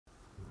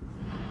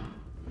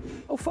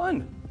Oh,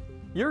 fun.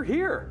 You're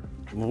here.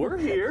 We're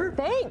here.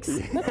 Thanks.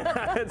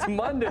 Yeah, it's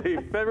Monday,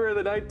 February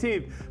the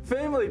 19th,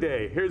 Family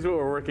Day. Here's what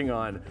we're working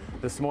on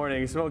this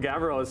morning. Simone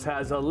Gavros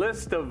has a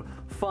list of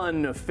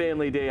fun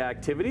Family Day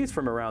activities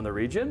from around the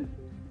region.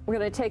 We're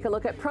going to take a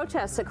look at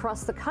protests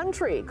across the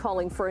country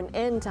calling for an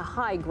end to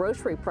high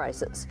grocery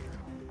prices.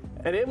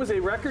 And it was a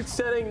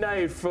record-setting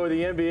night for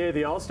the NBA,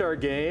 the All-Star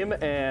Game,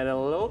 and a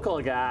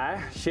local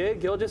guy, Shea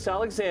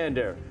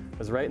Gilgeous-Alexander,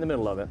 was right in the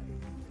middle of it.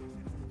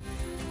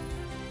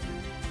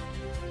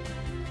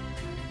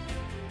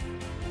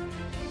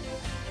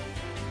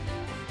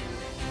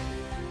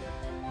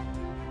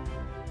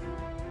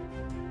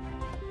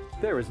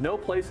 There is no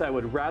place I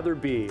would rather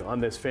be on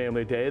this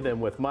family day than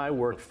with my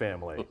work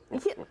family,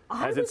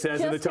 as it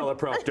says in the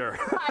teleprompter.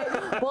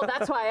 Well,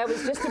 that's why I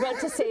was just about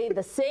to say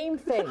the same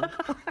thing.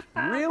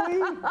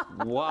 Really?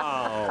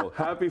 Wow.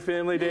 Happy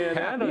Family Day,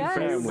 and Yes.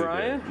 for you,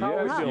 Brian. How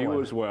are we doing?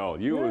 You as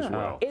well. You as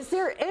well. Is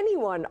there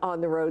anyone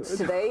on the roads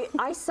today?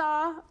 I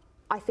saw,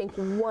 I think,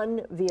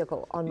 one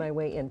vehicle on my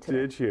way in today.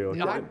 Did you?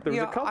 There was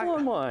a couple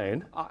on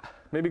mine.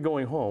 Maybe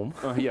going home.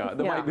 There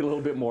might be a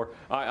little bit more.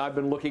 I've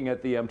been looking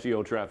at the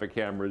MTO traffic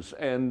cameras,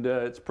 and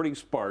it's pretty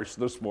sparse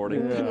this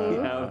morning.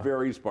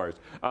 Very sparse.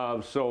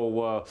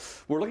 So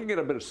we're looking at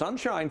a bit of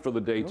sunshine for the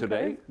day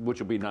today, which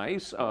will be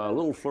nice. A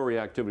little flurry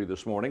activity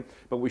this morning,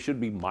 but we should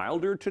be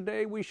milder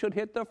today. We should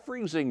hit the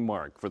freezing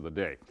mark for the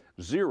day.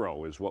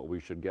 0 is what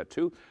we should get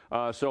to.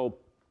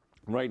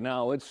 Right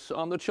now, it's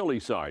on the chilly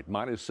side,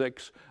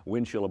 -6,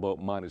 wind chill about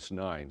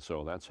 -9.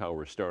 So that's how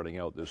we're starting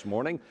out this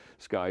morning.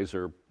 Skies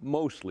are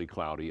mostly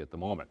cloudy at the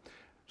moment.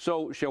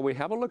 So shall we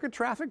have a look at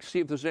traffic,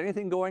 see if there's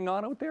anything going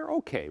on out there?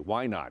 Okay,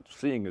 why not,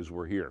 seeing as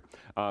we're here.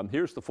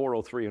 Here's the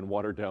 403 and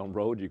Waterdown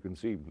Road. You can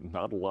see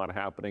not a lot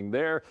happening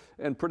there,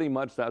 and pretty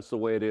much that's the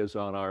way it is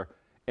on our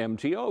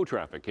MTO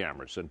traffic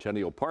cameras.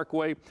 Centennial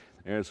Parkway,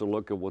 there's a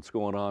look at what's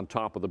going on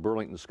top of the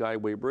Burlington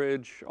Skyway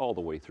Bridge, all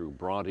the way through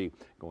Bronte,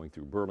 going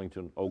through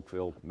Burlington,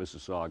 Oakville,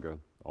 Mississauga,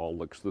 all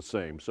looks the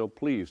same. So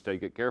please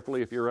take it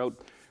carefully if you're out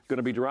going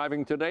to be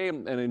driving today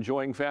and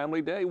enjoying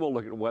Family Day. We'll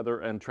look at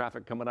weather and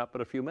traffic coming up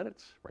in a few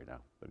minutes. Right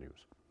now, the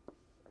news.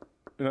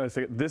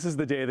 This is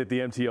the day that the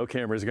MTO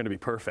cameras are going to be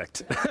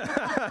perfect.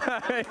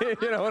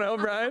 You know,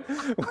 Brian?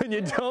 When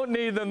you don't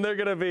need them, they're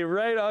going to be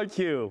right on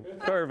cue.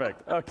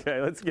 Perfect. Okay,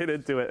 let's get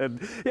into it.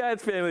 And yeah,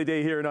 it's Family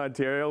Day here in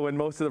Ontario, when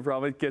most of the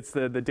province gets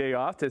the day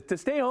off to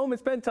stay home and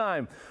spend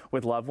time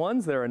with loved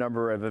ones. There are a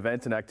number of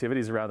events and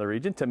activities around the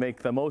region to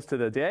make the most of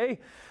the day.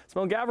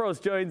 Simone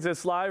Gavros joins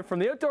us live from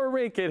the outdoor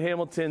rink at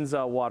Hamilton's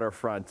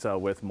waterfront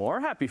with more.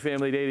 Happy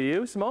Family Day to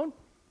you, Simone.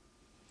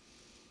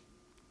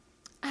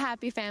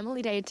 Happy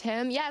Family Day,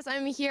 Tim. Yes,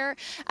 I'm here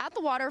at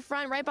the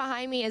waterfront. Right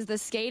behind me is the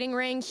skating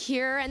rink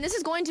here, and this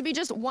is going to be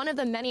just one of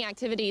the many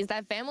activities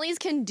that families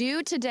can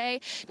do today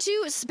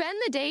to spend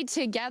the day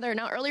together.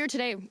 Now, earlier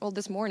today, well,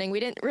 this morning, we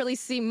didn't really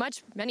see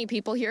many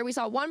people here. We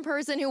saw one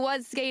person who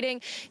was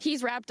skating.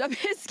 He's wrapped up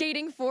his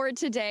skating for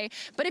today.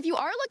 But if you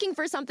are looking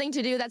for something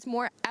to do that's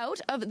more out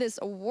of this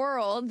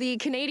world, the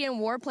Canadian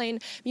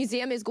Warplane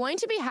Museum is going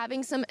to be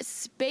having some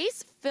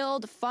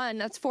space-filled fun.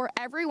 That's for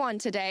everyone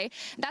today.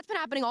 That's been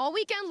happening all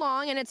weekend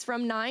long, and it's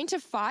from 9 to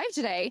 5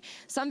 today.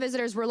 Some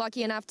visitors were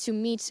lucky enough to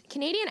meet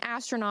Canadian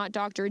astronaut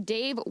Dr.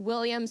 Dave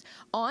Williams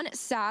on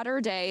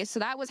Saturday, so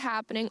that was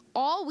happening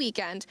all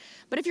weekend.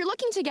 But if you're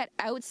looking to get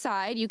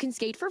outside, you can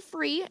skate for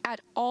free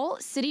at all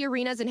city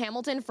arenas in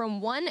Hamilton from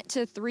 1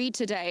 to 3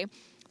 today.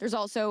 There's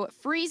also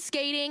free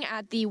skating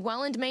at the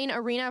Welland Main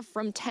Arena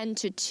from 10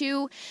 to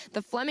 2,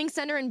 the Fleming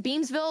Center in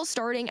Beamsville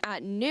starting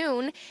at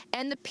noon,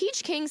 and the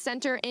Peach King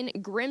Center in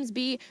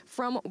Grimsby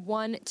from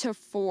 1 to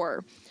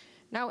 4.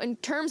 Now, in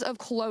terms of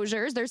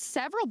closures, there's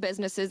several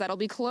businesses that'll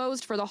be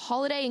closed for the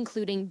holiday,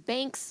 including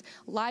banks,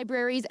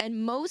 libraries,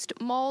 and most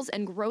malls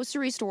and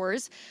grocery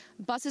stores.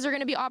 Buses are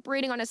going to be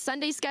operating on a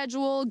Sunday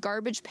schedule.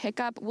 Garbage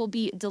pickup will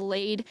be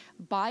delayed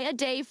by a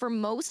day for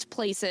most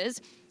places,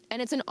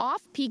 and it's an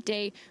off-peak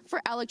day for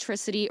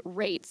electricity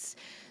rates.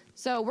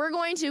 So we're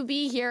going to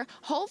be here,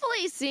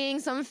 hopefully seeing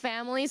some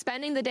families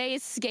spending the day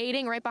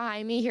skating right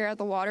behind me here at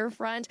the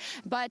waterfront.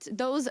 But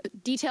those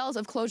details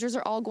of closures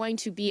are all going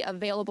to be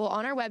available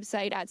on our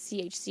website at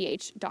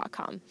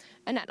chch.com.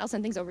 Annette, I'll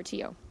send things over to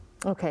you.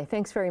 Okay,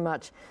 thanks very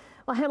much.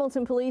 Well,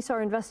 Hamilton police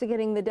are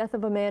investigating the death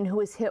of a man who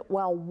was hit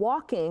while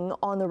walking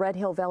on the Red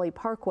Hill Valley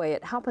Parkway.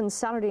 It happened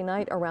Saturday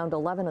night around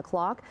 11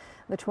 o'clock.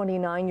 The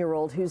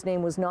 29-year-old, whose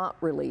name was not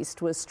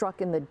released, was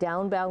struck in the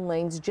downbound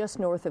lanes just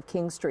north of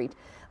King Street.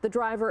 The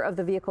driver of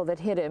the vehicle that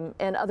hit him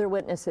and other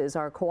witnesses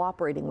are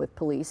cooperating with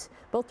police.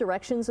 Both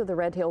directions of the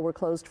Red Hill were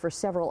closed for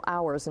several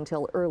hours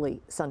until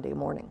early Sunday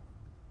morning.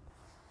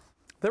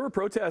 There were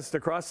protests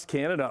across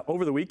Canada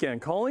over the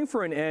weekend calling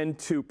for an end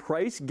to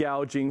price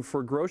gouging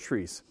for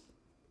groceries.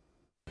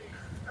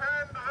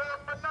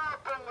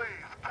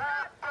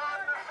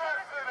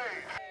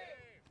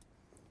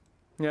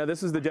 Yeah,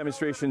 this is the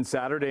demonstration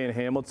Saturday in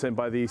Hamilton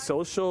by the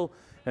social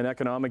and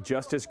economic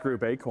justice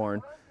group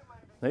Acorn.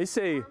 They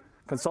say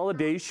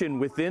Consolidation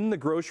within the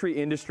grocery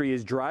industry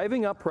is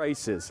driving up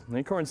prices.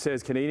 Acorn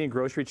says Canadian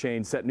grocery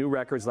chains set new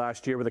records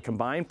last year with a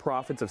combined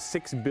profits of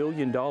 $6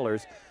 billion,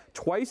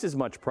 twice as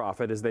much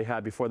profit as they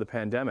had before the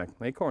pandemic.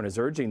 Acorn is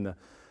urging the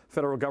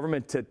federal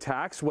government to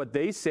tax what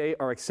they say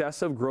are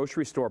excessive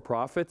grocery store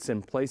profits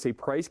and place a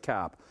price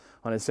cap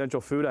on essential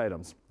food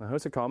items. The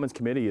House of Commons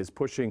committee is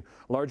pushing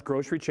large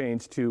grocery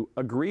chains to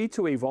agree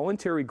to a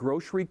voluntary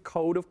grocery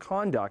code of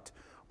conduct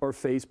or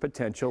face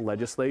potential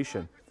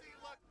legislation.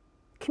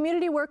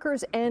 Community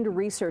workers and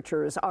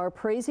researchers are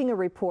praising a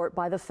report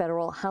by the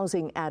federal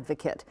housing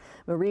advocate.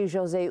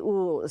 Marie-Josée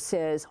Houle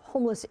says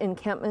homeless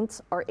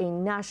encampments are a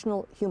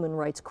national human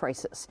rights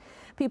crisis.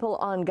 People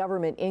on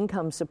government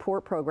income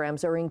support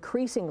programs are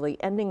increasingly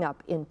ending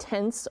up in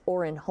tents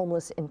or in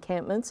homeless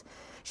encampments.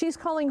 She's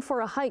calling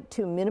for a hike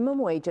to minimum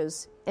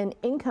wages and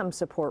income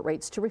support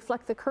rates to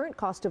reflect the current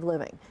cost of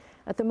living.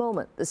 At the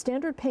moment, the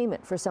standard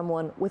payment for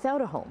someone without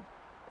a home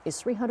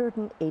is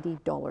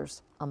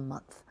 $380 a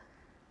month.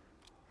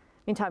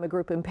 Meantime, a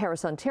group in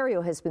Paris,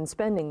 Ontario has been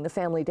spending the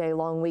Family Day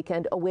long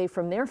weekend away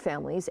from their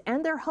families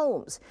and their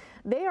homes.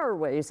 They are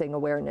raising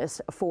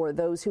awareness for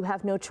those who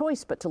have no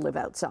choice but to live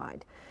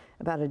outside.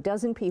 About a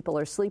dozen people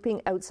are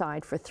sleeping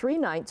outside for 3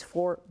 nights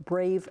for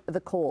Brave the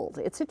Cold.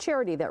 It's a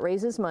charity that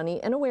raises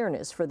money and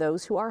awareness for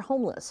those who are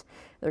homeless.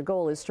 Their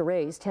goal is to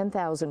raise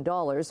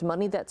 $10,000,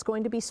 money that's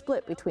going to be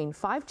split between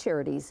 5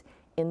 charities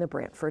in the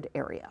Brantford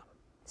area.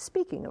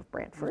 Speaking of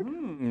Brantford.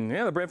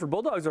 Yeah, the Brantford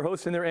Bulldogs are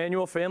hosting their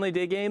annual Family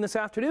Day game this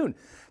afternoon.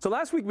 So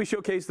last week we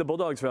showcased the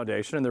Bulldogs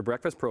Foundation and their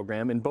breakfast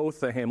program in both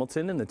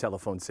Hamilton and the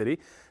Telephone City.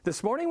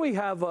 This morning we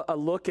have a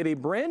look at a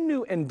brand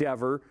new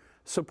endeavor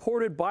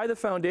supported by the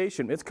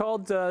foundation. It's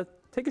called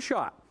Take a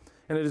Shot,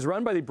 and it is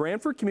run by the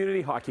Brantford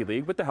Community Hockey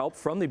League with the help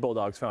from the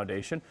Bulldogs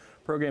Foundation.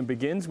 The program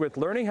begins with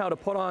learning how to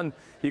put on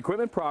the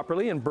equipment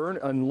properly and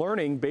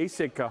learning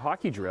basic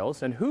hockey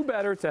drills. And who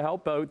better to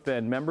help out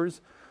than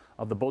members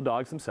of the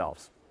Bulldogs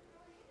themselves?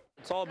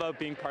 It's all about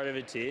being part of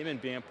a team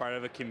and being a part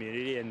of a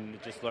community and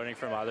just learning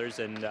from others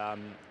and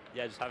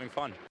just having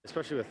fun.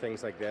 Especially with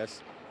things like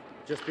this,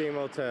 just being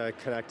able to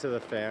connect to the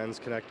fans,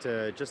 connect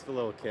to just the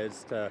little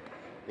kids to,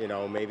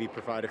 maybe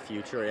provide a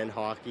future in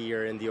hockey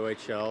or in the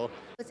OHL.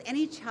 It's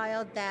any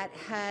child that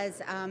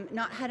has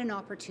not had an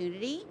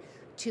opportunity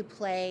to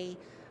play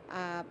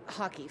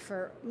hockey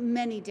for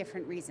many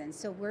different reasons.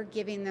 So we're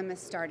giving them a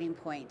starting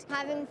point.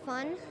 Having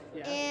fun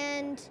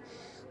and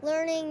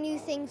learning new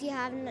things you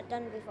haven't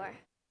done before.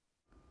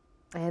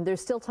 And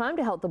there's still time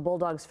to help the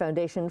Bulldogs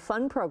Foundation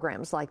fund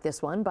programs like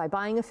this one by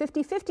buying a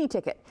 50/50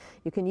 ticket.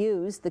 You can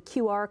use the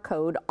QR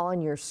code on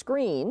your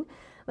screen.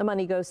 The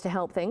money goes to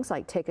help things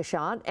like Take a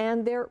Shot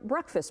and their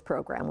breakfast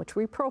program, which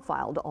we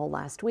profiled all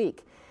last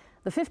week.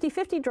 The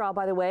 50/50 draw,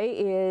 by the way,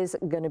 is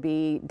going to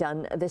be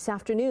done this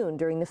afternoon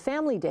during the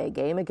Family Day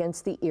game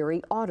against the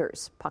Erie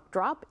Otters. Puck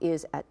drop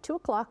is at 2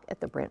 o'clock at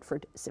the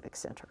Brantford Civic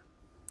Centre.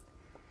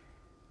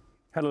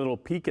 Had a little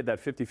peek at that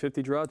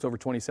 50/50 draw. It's over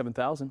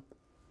 27,000.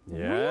 Yeah,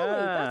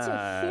 really? That's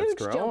a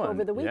huge jump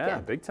over the weekend. Yeah,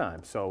 big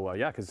time. So,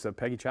 because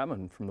Peggy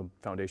Chapman from the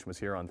foundation was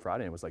here on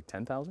Friday and it was like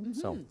 10,000.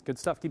 So, good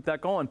stuff. Keep that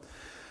going.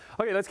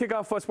 Okay, let's kick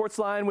off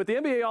Sportsline with the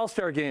NBA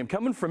All-Star Game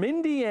coming from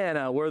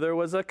Indiana, where there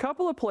was a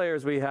couple of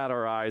players we had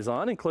our eyes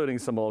on, including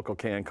some local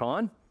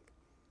CanCon.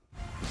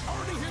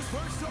 Earning his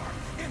first start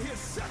in his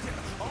second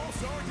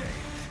All-Star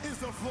Game is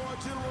the floor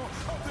general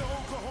of the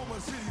Oklahoma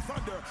City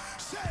Thunder,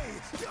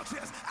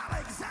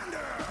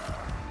 Alexander.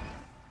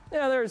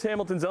 Yeah, there's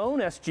Hamilton's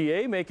own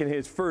SGA making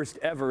his first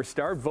ever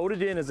start,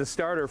 voted in as a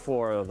starter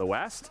for the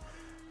West.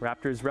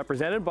 Raptors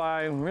represented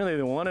by really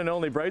the one and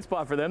only bright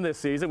spot for them this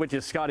season, which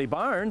is Scotty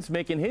Barnes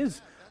making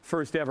his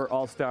first ever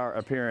All-Star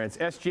appearance.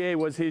 SGA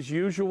was his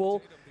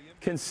usual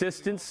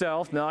consistent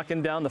self,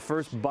 knocking down the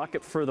first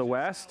bucket for the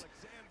West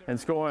and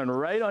scoring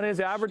right on his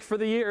average for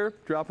the year,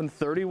 dropping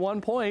 31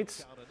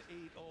 points.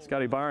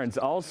 Scotty Barnes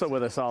also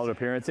with a solid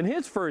appearance in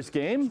his first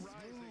game,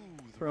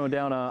 throwing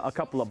down a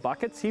couple of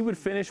buckets. He would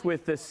finish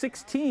with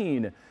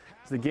 16.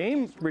 The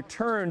game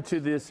returned to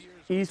this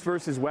East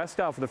versus West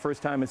style for the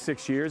first time in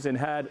 6 years and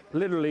had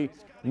literally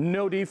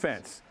no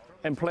defense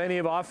and plenty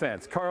of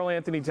offense. Karl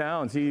Anthony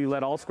Towns, he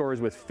led all scorers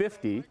with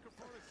 50.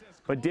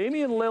 But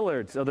Damian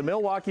Lillard of the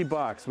Milwaukee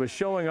Bucks was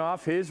showing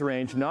off his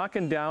range,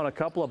 knocking down a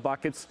couple of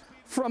buckets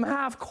from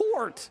half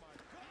court.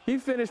 He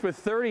finished with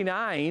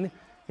 39.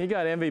 He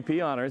got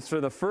MVP honors. For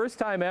the first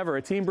time ever,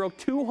 a team broke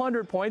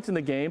 200 points in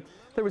the game.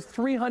 There was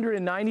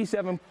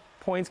 397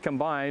 points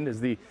combined as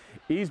the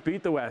East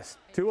beat the West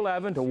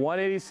 211 to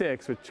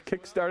 186, which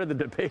kick-started the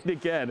debate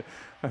again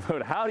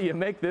about how do you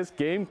make this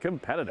game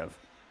competitive.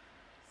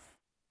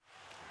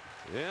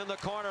 In the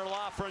corner,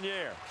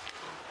 Lafreniere.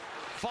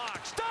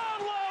 Fox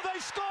down low, they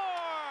score!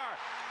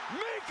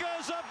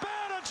 Mika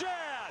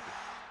Zibanejad!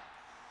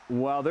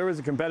 Well, there was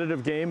a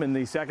competitive game in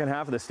the second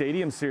half of the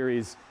Stadium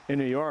Series in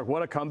New York.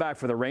 What a comeback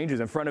for the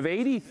Rangers in front of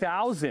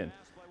 80,000.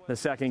 The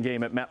second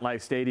game at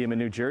MetLife Stadium in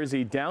New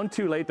Jersey. Down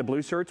too late, the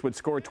Blue Shirts would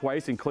score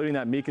twice, including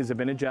that Mika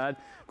Zibanejad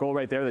goal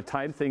right there that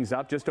tied things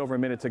up just over a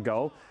minute to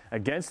go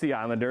against the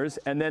Islanders.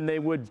 And then they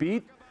would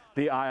beat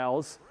the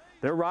Isles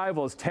their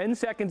rivals 10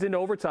 seconds into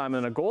overtime,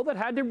 and a goal that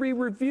had to be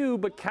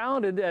reviewed but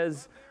counted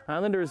as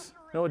Islanders'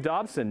 Noah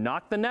Dobson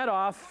knocked the net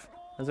off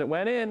as it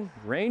went in.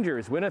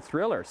 Rangers win a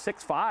thriller,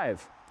 6-5.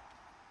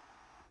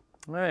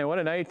 All right, what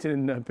a night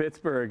in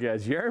Pittsburgh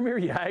as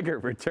Jaromir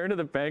Jagr returned to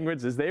the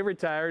Penguins as they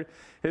retired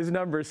his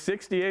number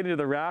 68 into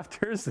the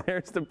rafters.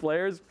 There's the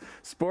players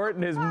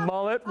sporting his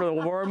mullet for the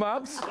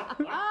warm-ups.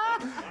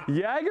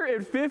 Jagr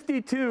at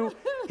 52,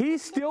 he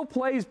still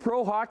plays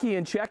pro hockey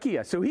in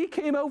Czechia, so he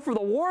came out for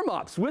the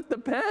warm-ups with the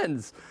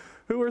Pens,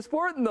 who were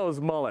sporting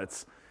those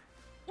mullets.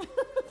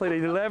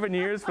 Played 11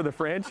 years for the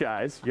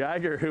franchise.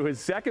 Jagr, who is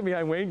second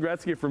behind Wayne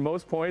Gretzky for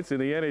most points in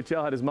the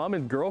NHL, had his mom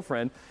and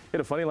girlfriend. He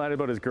had a funny line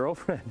about his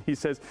girlfriend. He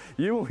says,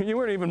 you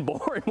weren't even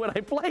born when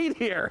I played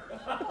here.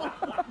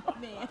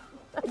 Man.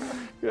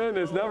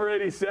 Goodness, number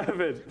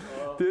 87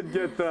 did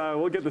get,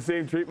 we'll get the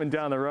same treatment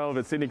down the road,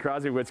 but Sidney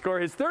Crosby would score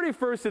his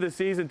 31st of the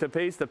season to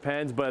pace the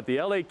Pens, but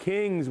the LA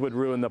Kings would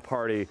ruin the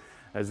party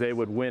as they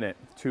would win it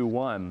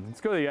 2-1. Let's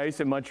go to the ice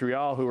in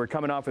Montreal, who were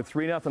coming off a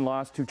 3-0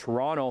 loss to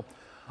Toronto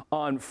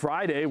on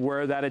Friday,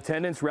 where that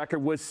attendance record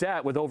was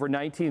set with over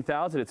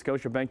 19,000 at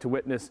Scotiabank to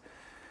witness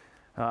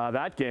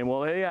that game.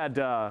 Well, they had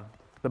the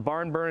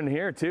barn burning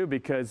here, too,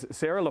 because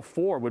Sarah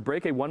Lafleur would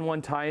break a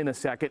 1-1 tie in the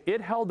second. It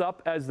held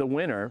up as the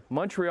winner.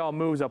 Montreal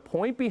moves a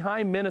point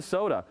behind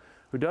Minnesota,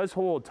 who does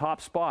hold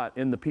top spot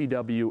in the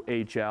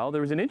PWHL.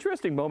 There was an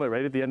interesting moment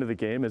right at the end of the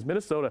game as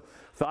Minnesota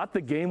thought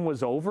the game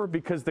was over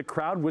because the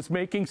crowd was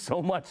making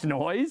so much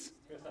noise,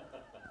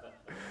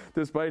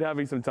 despite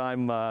having some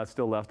time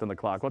still left on the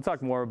clock. We'll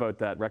talk more about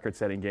that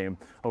record-setting game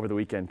over the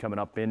weekend coming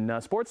up in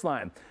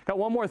Sportsline. Got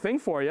one more thing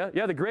for you.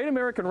 Yeah, the Great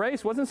American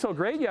Race wasn't so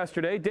great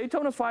yesterday.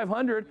 Daytona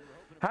 500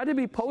 had to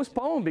be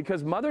postponed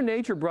because Mother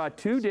Nature brought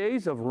 2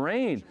 days of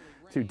rain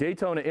to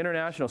Daytona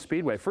International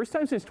Speedway. First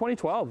time since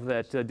 2012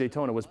 that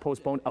Daytona was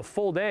postponed a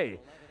full day,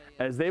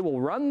 as they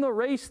will run the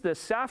race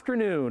this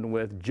afternoon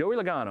with Joey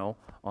Logano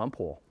on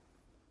pole.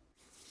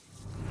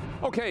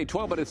 Okay,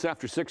 12 minutes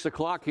after 6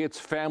 o'clock, it's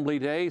Family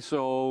Day.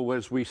 So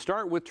as we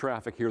start with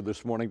traffic here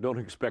this morning, don't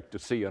expect to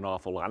see an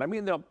awful lot. I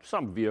mean, there are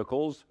some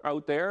vehicles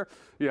out there,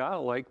 yeah,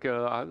 like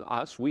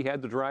us. We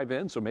had to drive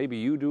in, so maybe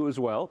you do as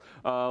well.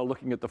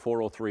 Looking at the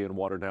 403 and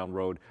Waterdown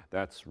Road,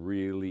 that's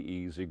really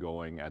easy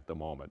going at the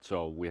moment.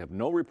 So we have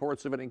no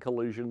reports of any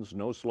collisions,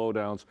 no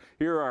slowdowns.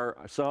 Here are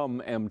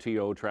some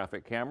MTO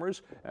traffic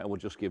cameras, and we'll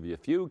just give you a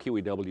few.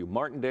 QEW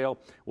Martindale.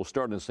 We'll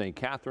start in St.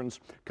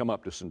 Catharines, come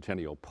up to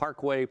Centennial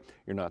Parkway.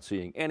 You're not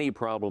seeing any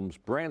problems.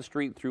 Brand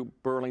Street through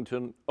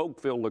Burlington.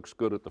 Oakville looks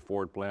good at the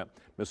Ford plant.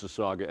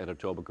 Mississauga at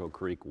Etobicoke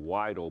Creek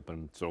wide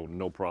open, so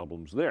no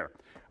problems there.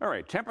 All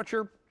right,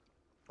 temperature.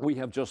 We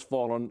have just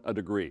fallen a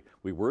degree.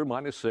 We were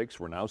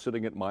 -6. We're now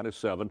sitting at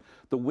 -7.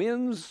 The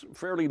wind's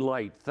fairly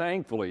light,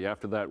 thankfully,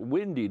 after that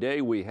windy day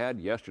we had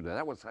yesterday.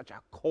 That was such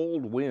a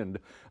cold wind.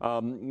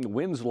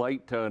 Wind's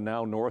light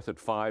now north at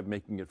 5,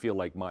 making it feel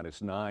like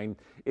 -9.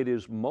 It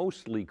is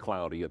mostly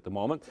cloudy at the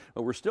moment,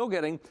 but we're still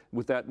getting,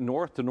 with that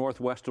north to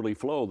northwesterly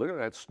flow, look at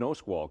that snow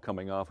squall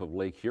coming off of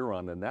Lake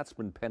Huron, and that's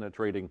been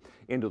penetrating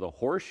into the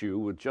Horseshoe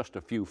with just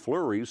a few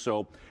flurries.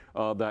 So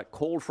that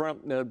cold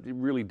front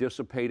really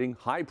dissipating.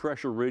 High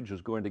pressure ridge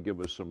is going to give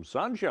us some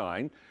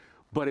sunshine,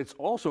 but it's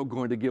also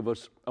going to give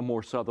us a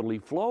more southerly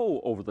flow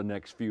over the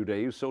next few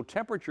days, so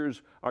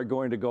temperatures are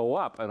going to go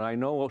up. And I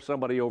know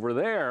somebody over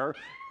there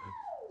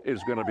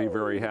is going to be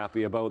very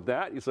happy about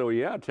that. So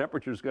yeah,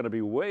 temperature's going to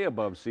be way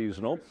above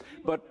seasonal,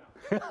 but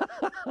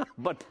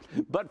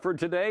but for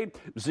today,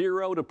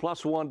 0 to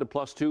 +1 to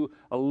 +2.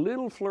 A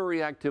little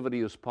flurry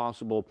activity is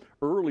possible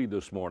early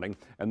this morning,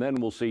 and then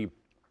we'll see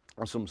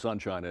some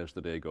sunshine as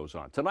the day goes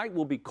on. Tonight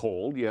will be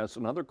cold, yes,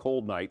 another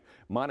cold night,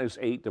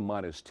 -8 to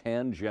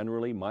 -10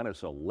 generally,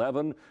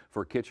 -11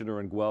 for Kitchener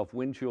and Guelph.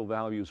 Wind chill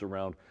values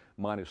around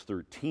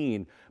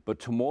 -13. But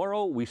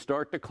tomorrow we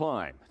start to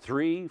climb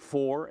 3,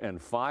 4,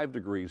 and 5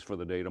 degrees for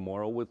the day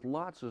tomorrow with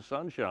lots of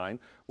sunshine.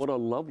 What a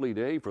lovely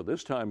day for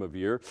this time of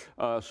year.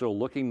 So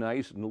looking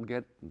nice,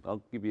 and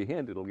I'll give you a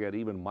hint, it'll get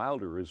even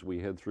milder as we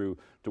head through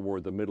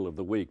toward the middle of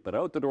the week. But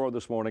out the door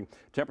this morning,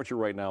 temperature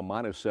right now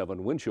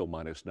 -7, wind chill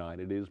 -9.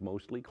 It is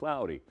mostly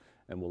cloudy,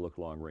 and we'll look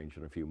long range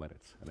in a few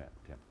minutes. And at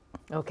 10.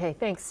 Okay,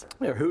 thanks.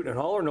 They're hooting and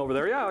hollering over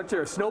there. Yeah, out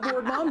you're a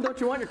snowboard mom.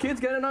 Don't you want your kids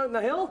getting out in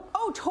the hill?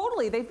 Oh,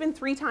 totally. They've been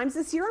 3 times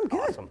this year. I'm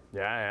good. Awesome.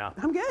 Yeah.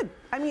 I'm good.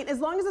 I mean,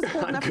 as long as it's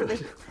cold enough for the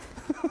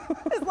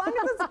as long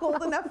as it's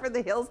cold enough for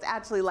the hills to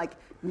actually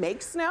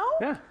make snow,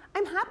 yeah,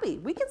 I'm happy.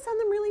 We can send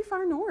them really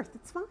far north.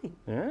 It's fine.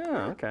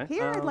 Yeah, okay.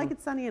 Here, I'd like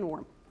it sunny and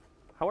warm.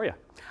 How are you?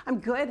 I'm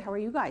good. How are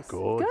you guys?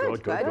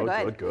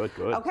 Good.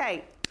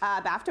 Okay.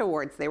 BAFTA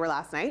Awards, they were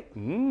last night.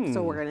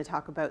 So we're going to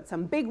talk about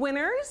some big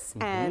winners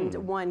and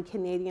one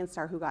Canadian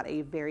star who got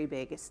a very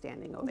big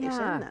standing ovation.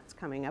 Yeah. That's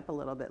coming up a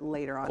little bit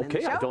later on in the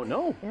Okay, show. I don't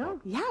know.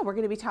 Yeah, we're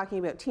going to be talking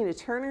about Tina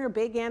Turner,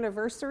 big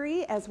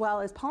anniversary, as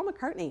well as Paul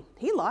McCartney.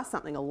 He lost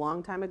something a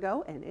long time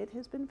ago, and it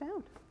has been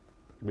found.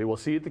 We will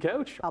see you at the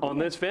couch on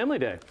this Family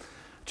Day.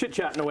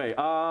 Chit-chatting away.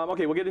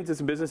 Okay, we'll get into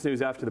some business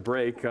news after the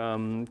break.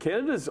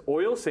 Canada's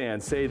oil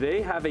sands say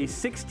they have a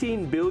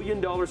 $16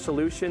 billion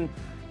solution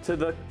to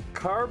the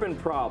carbon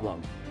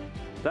problem.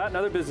 That and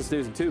other business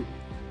news in 2.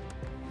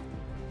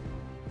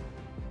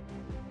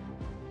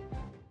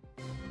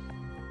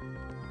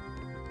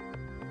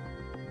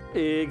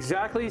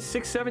 Exactly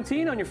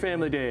 6:17 on your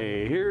family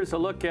day. Here's a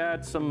look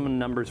at some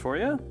numbers for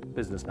you.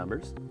 Business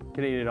numbers.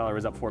 Canadian dollar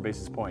is up 4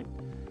 basis points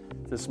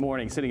this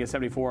morning, sitting at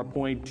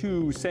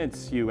 74.2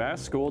 cents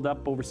US. Gold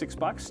up over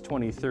 $6,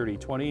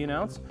 20 an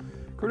ounce.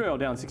 Crude oil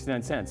down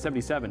 69 cents,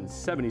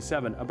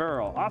 77 a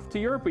barrel. Off to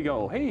Europe we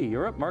go. Hey,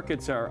 Europe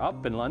markets are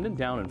up in London,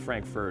 down in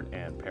Frankfurt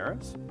and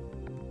Paris.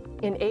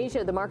 In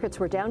Asia, the markets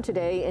were down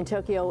today in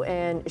Tokyo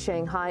and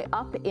Shanghai,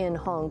 up in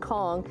Hong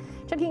Kong.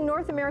 Checking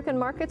North American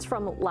markets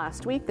from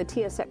last week, the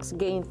TSX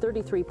gained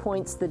 33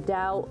 points, the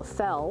Dow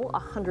fell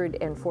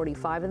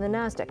 145, and the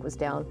Nasdaq was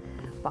down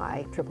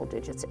by triple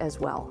digits as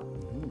well.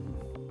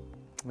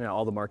 Yeah,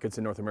 all the markets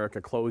in North America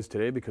closed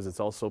today because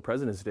it's also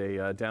President's Day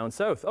down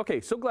south.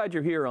 Okay, so glad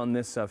you're here on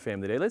this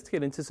Family Day. Let's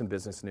get into some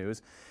business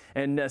news.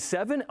 And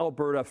 7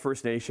 Alberta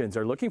First Nations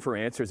are looking for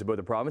answers about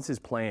the province's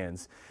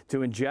plans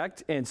to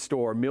inject and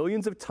store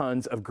millions of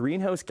tons of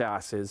greenhouse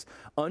gases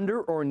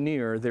under or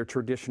near their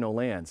traditional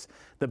lands.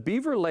 The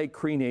Beaver Lake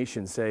Cree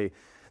Nation say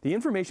the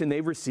information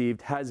they've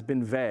received has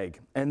been vague,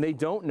 and they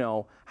don't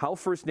know how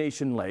First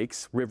Nation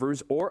lakes,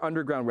 rivers, or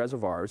underground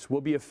reservoirs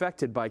will be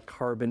affected by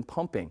carbon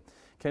pumping.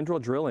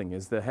 Kendrell Drilling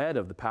is the head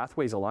of the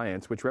Pathways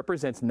Alliance, which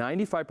represents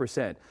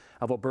 95%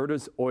 of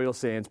Alberta's oil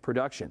sands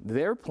production.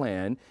 Their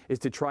plan is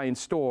to try and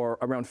store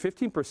around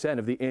 15%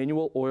 of the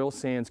annual oil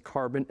sands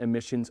carbon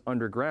emissions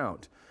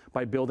underground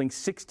by building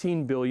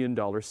 $16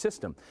 billion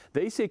system.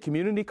 They say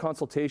community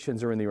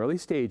consultations are in the early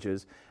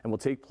stages and will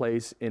take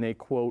place in a,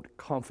 quote,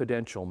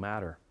 confidential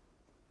matter.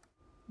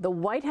 The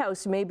White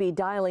House may be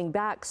dialing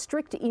back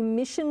strict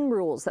emission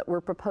rules that were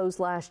proposed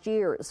last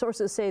year.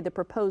 Sources say the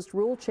proposed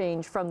rule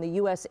change from the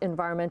U.S.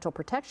 Environmental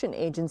Protection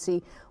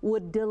Agency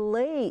would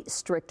delay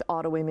strict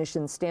auto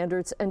emission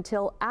standards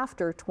until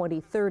after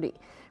 2030.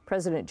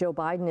 President Joe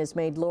Biden has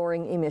made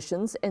lowering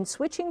emissions and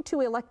switching to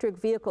electric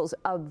vehicles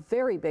a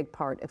very big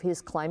part of his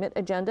climate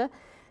agenda.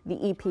 The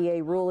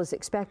EPA rule is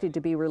expected to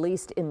be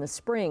released in the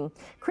spring.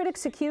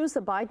 Critics accuse the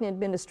Biden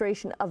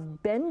administration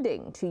of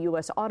bending to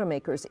U.S.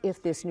 automakers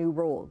if this new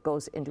rule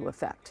goes into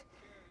effect.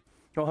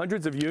 Well,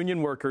 hundreds of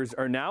union workers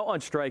are now on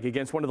strike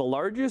against one of the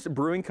largest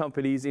brewing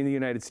companies in the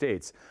United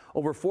States.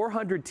 Over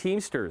 400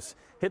 Teamsters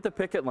hit the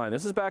picket line.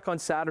 This is back on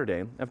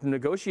Saturday after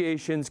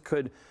negotiations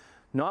could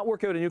not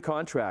work out a new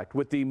contract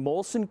with the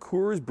Molson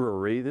Coors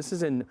Brewery. This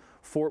is in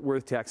Fort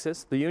Worth,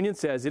 Texas. The union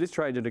says it is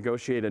trying to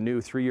negotiate a new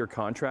 3-year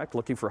contract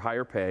looking for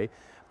higher pay,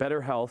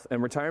 better health,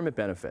 and retirement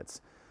benefits.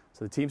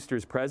 So the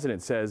Teamsters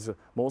president says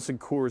Molson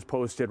Coors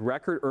posted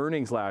record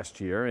earnings last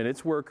year, and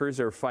its workers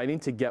are fighting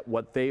to get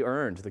what they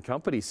earned. The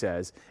company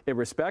says it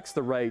respects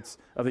the rights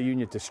of the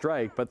union to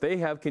strike, but they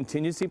have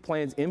contingency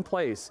plans in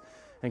place,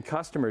 and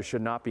customers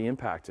should not be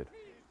impacted.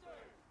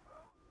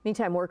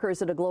 Meantime,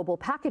 workers at a global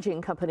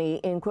packaging company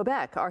in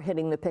Quebec are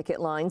hitting the picket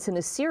lines in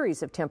a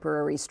series of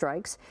temporary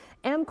strikes.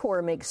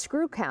 Amcor makes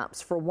screw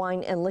caps for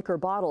wine and liquor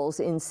bottles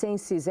in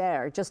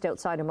Saint-Césaire, just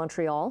outside of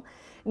Montreal.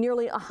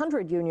 Nearly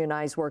 100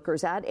 unionized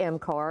workers at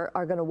Amcor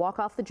are going to walk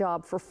off the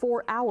job for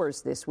 4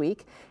 hours this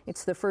week.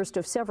 It's the first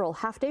of several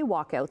half-day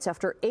walkouts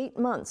after 8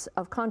 months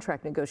of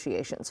contract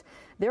negotiations.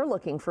 They're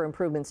looking for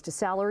improvements to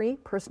salary,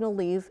 personal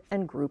leave,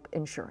 and group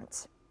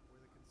insurance.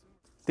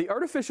 The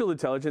artificial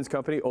intelligence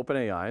company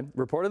OpenAI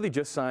reportedly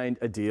just signed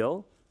a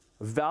deal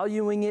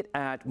valuing it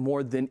at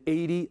more than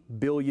 $80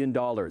 billion.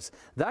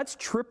 That's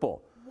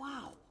triple.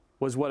 Wow.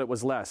 Was what it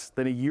was less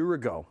than a year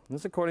ago.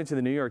 This according to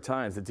the New York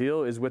Times. The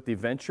deal is with the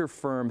venture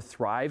firm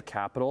Thrive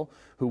Capital,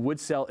 who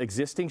would sell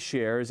existing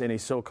shares in a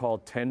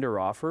so-called tender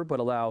offer, but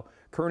allow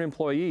current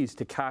employees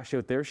to cash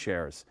out their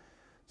shares.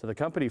 So the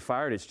company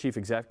fired its chief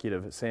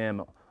executive,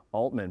 Sam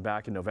Altman,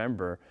 back in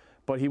November,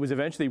 but he was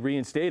eventually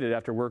reinstated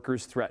after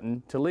workers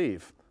threatened to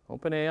leave.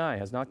 OpenAI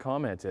has not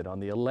commented on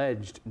the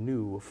alleged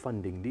new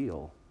funding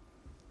deal.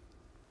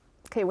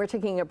 Okay, we're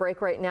taking a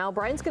break right now.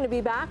 Brian's going to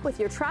be back with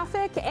your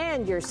traffic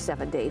and your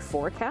 7-day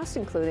forecast,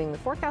 including the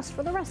forecast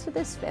for the rest of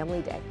this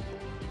family day.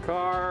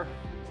 Car.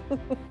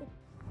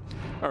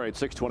 All right,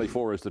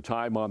 6:24 is the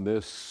time on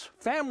this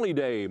Family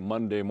Day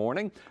Monday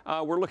morning.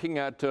 We're looking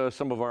at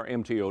some of our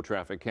MTO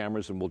traffic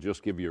cameras, and we'll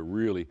just give you a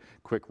really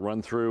quick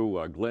run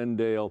through.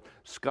 Glendale,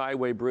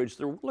 Skyway Bridge,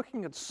 they're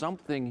looking at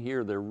something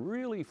here. They're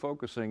really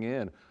focusing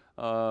in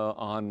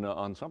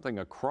on something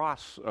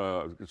across,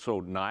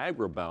 so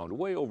Niagara bound,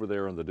 way over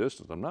there in the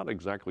distance. I'm not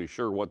exactly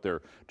sure what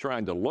they're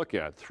trying to look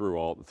at through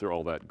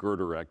all that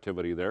girder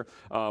activity there.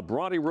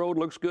 Bronte Road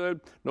looks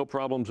good. No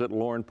problems at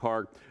Lorne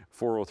Park.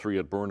 403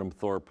 at Burnham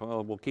Thorpe.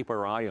 We'll keep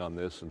our eye on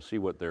this and see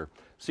what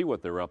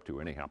they're up to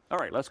anyhow. All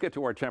right, let's get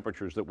to our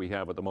temperatures that we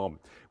have at the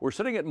moment. We're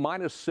sitting at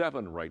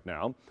 -7 right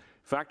now.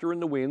 Factor in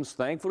the winds.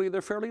 Thankfully,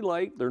 they're fairly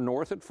light. They're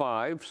north at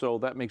 5, so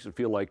that makes it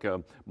feel like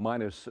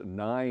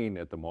 -9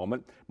 at the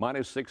moment.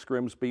 -6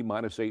 Grimsby,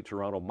 -8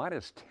 Toronto,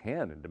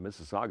 -10 into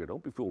Mississauga.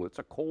 Don't be fooled. It's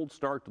a cold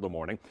start to the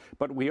morning,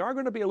 but we are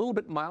going to be a little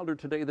bit milder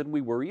today than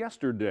we were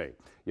yesterday.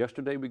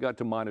 Yesterday, we got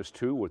to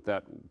 -2 with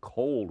that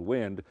cold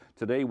wind.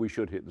 Today, we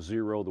should hit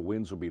 0. The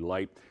winds will be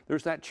light.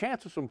 There's that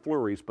chance of some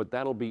flurries, but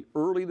that'll be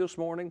early this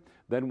morning.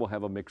 Then we'll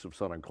have a mix of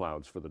sun and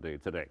clouds for the day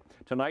today.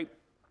 Tonight,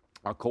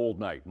 a cold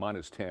night,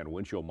 -10,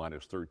 wind chill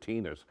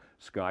 -13 as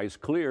skies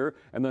clear.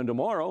 And then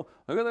tomorrow,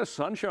 look at the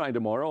sunshine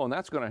tomorrow, and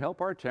that's going to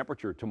help our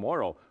temperature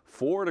tomorrow.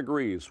 4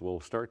 degrees.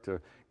 We'll start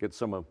to get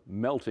some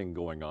melting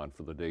going on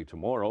for the day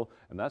tomorrow,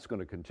 and that's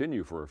going to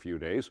continue for a few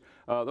days.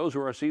 Those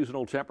are our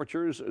seasonal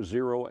temperatures,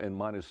 0 and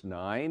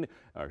 -9,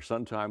 our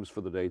sun times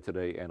for the day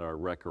today, and our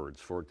records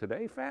for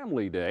today,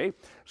 Family Day.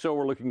 So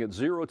we're looking at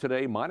 0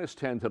 today,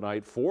 -10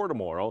 tonight, 4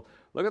 tomorrow.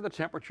 Look at the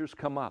temperatures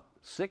come up.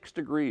 6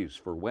 degrees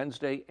for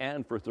Wednesday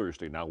and for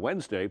Thursday. Now,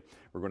 Wednesday,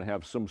 we're going to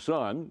have some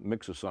sun,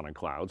 mix of sun and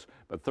clouds,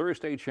 but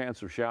Thursday,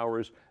 chance of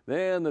showers.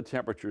 Then the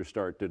temperatures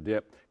start to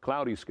dip.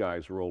 Cloudy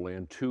skies roll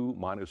in, 2,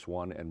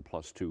 -1, and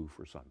 +2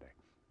 for Sunday.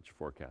 That's your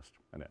forecast.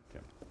 Annette,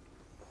 Tim.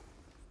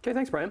 Okay,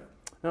 thanks, Brian.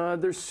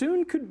 There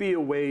soon could be a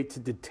way to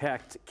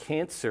detect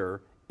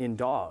cancer in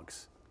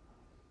dogs.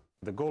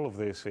 The goal of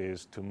this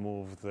is to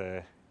move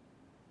the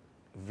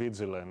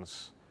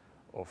vigilance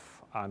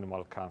of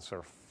animal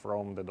cancer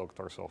from the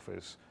doctor's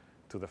office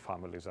to the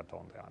families that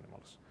own the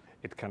animals.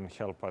 It can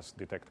help us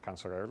detect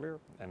cancer earlier,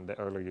 and the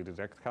earlier you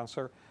detect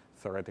cancer,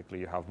 theoretically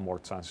you have more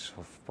chances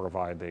of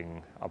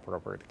providing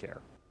appropriate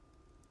care.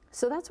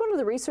 So that's one of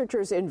the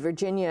researchers in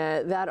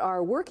Virginia that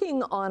are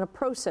working on a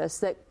process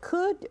that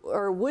could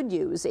or would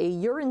use a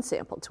urine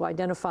sample to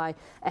identify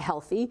a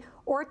healthy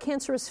or a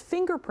cancerous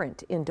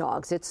fingerprint in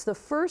dogs. It's the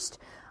first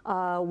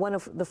one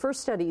of the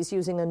first studies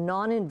using a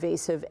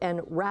non-invasive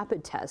and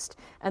rapid test.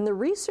 And the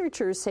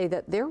researchers say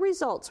that their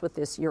results with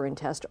this urine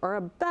test are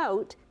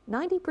about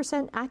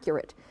 90%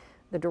 accurate.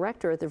 The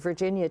director at the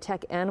Virginia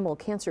Tech Animal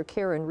Cancer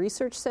Care and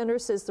Research Center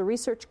says the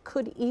research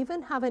could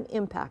even have an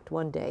impact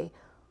one day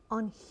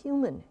on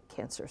human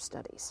cancer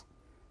studies.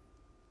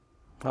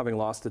 Having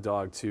lost a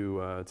dog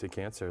to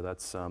cancer,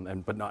 that's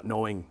but not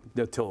knowing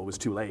until it was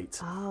too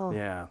late. Oh,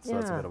 yeah, so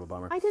that's a bit of a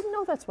bummer. I didn't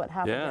know that's what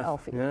happened to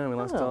Elfie. Yeah, we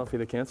lost Elfie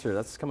to cancer.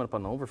 That's coming up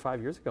on over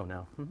 5 years ago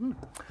now.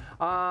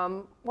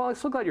 Well, I'm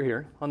so glad you're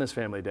here on this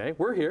Family Day.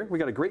 We're here. We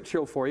got a great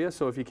show for you.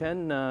 So if you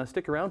can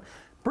stick around,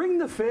 bring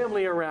the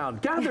family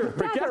around. Gather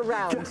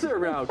around. Gather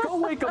around. Go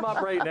wake them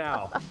up right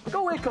now.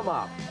 Go wake them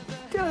up.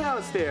 Get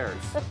downstairs.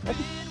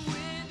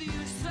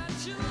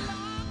 Such a